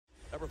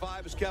Number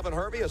 5 is Kevin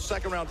Hervey, a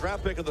second-round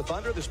draft pick of the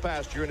Thunder this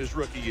past year in his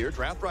rookie year.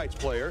 Draft rights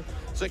player,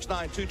 6'9",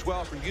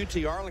 212 from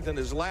UT Arlington.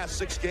 His last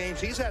 6 games,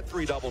 he's had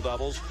 3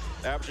 double-doubles,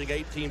 averaging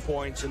 18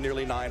 points and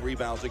nearly 9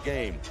 rebounds a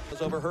game.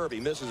 It's over Hervey,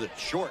 misses it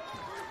short.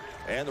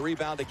 And the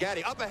rebound to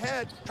Gaddy. Up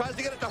ahead, tries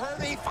to get it to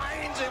Hervey,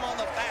 finds him on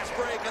the fast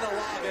break and a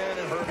lob in.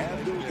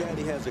 And Hervey.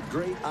 Gaddy has a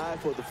great eye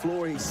for the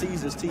floor. He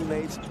sees his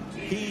teammates.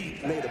 He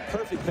made a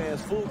perfect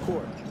pass full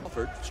court.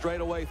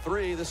 Straightaway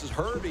 3. This is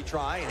Hervey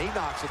trying, and he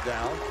knocks it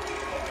down.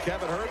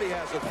 Kevin Hervey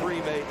has a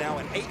 3 made now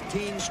in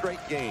 18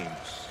 straight games.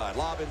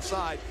 Lob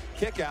inside,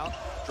 kick out,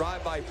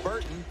 drive by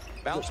Burton,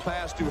 bounce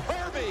pass to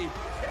Hervey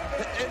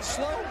in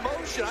slow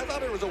motion. I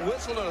thought there was a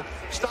whistle and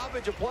a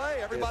stoppage of play.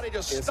 Everybody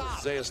just stopped.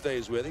 Isaiah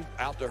stays with him,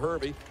 out to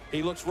Hervey.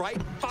 He looks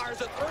right, fires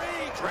a 3,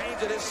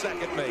 drains it his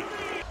second mate.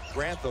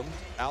 Grantham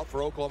out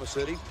for Oklahoma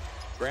City.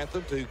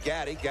 Grantham to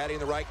Gaddy. Gaddy in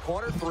the right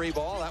corner, 3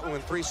 ball. That one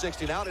went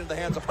 316 out into the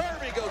hands of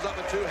Hervey. Goes up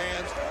in 2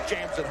 hands,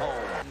 jams it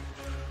home.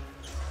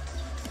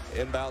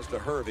 Inbounds to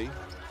Hervey.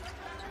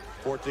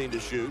 14 to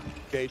shoot.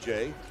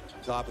 KJ,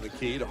 top of the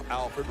key to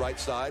Alfred, right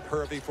side.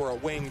 Hervey for a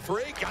wing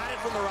 3. Got it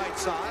from the right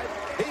side.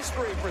 He's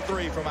 3 for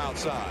 3 from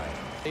outside.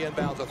 He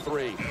inbounds a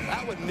 3.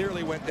 That one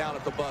nearly went down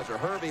at the buzzer.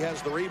 Hervey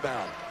has the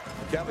rebound.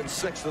 Kevin's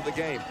 6th of the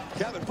game.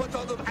 Kevin puts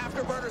on the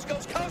afterburners,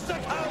 goes coast to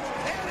coast,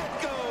 and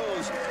it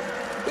goes.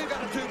 We've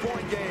got a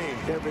 2-point game.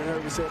 Kevin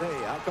Hervey said,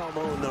 hey, I'll call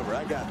my own number.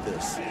 I got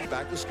this.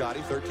 Back to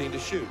Scotty, 13 to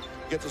shoot.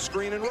 Gets a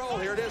screen and roll.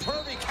 Here it is.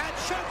 Hervey catch,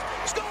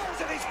 shoots,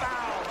 scores, and he's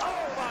fouled.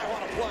 Oh, my,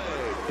 what a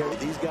play.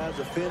 Okay, these guys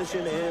are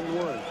finishing and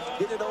one.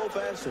 Hit it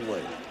old-fashioned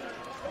way.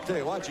 Tell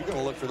you what, you're going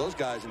to look for those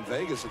guys in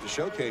Vegas at the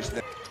showcase.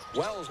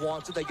 Wells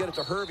wants it. They get it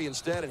to Hervey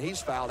instead, and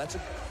he's fouled. That's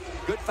a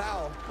good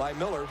foul by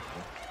Miller.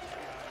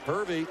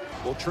 Hervey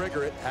will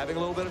trigger it, having a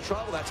little bit of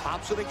trouble. That's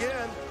Hobson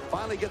again.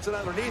 Finally gets it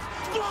underneath.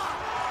 Block!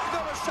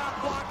 Miller shot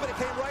blocked, but it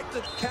came right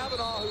to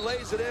Kavanaugh, who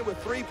lays it in with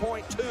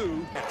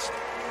 3.2.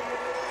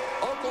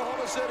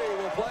 Oklahoma City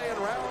will play in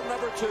round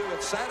number 2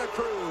 at Santa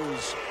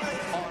Cruz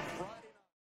on Friday.